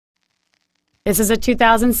This is a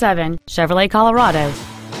 2007 Chevrolet Colorado.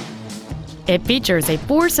 It features a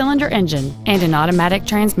 4-cylinder engine and an automatic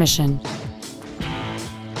transmission.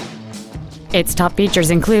 Its top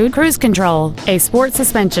features include cruise control, a sport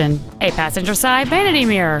suspension, a passenger side vanity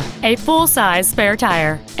mirror, a full-size spare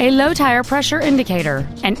tire, a low tire pressure indicator,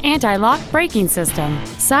 an anti-lock braking system,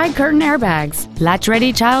 side curtain airbags,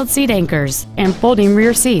 latch-ready child seat anchors, and folding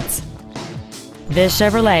rear seats. This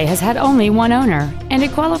Chevrolet has had only one owner, and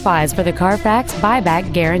it qualifies for the Carfax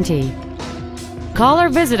buyback guarantee. Call or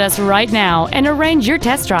visit us right now and arrange your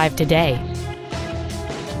test drive today.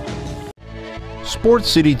 Sports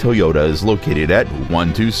City Toyota is located at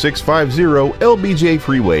 12650 LBJ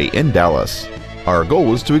Freeway in Dallas. Our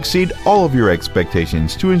goal is to exceed all of your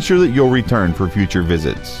expectations to ensure that you'll return for future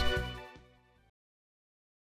visits.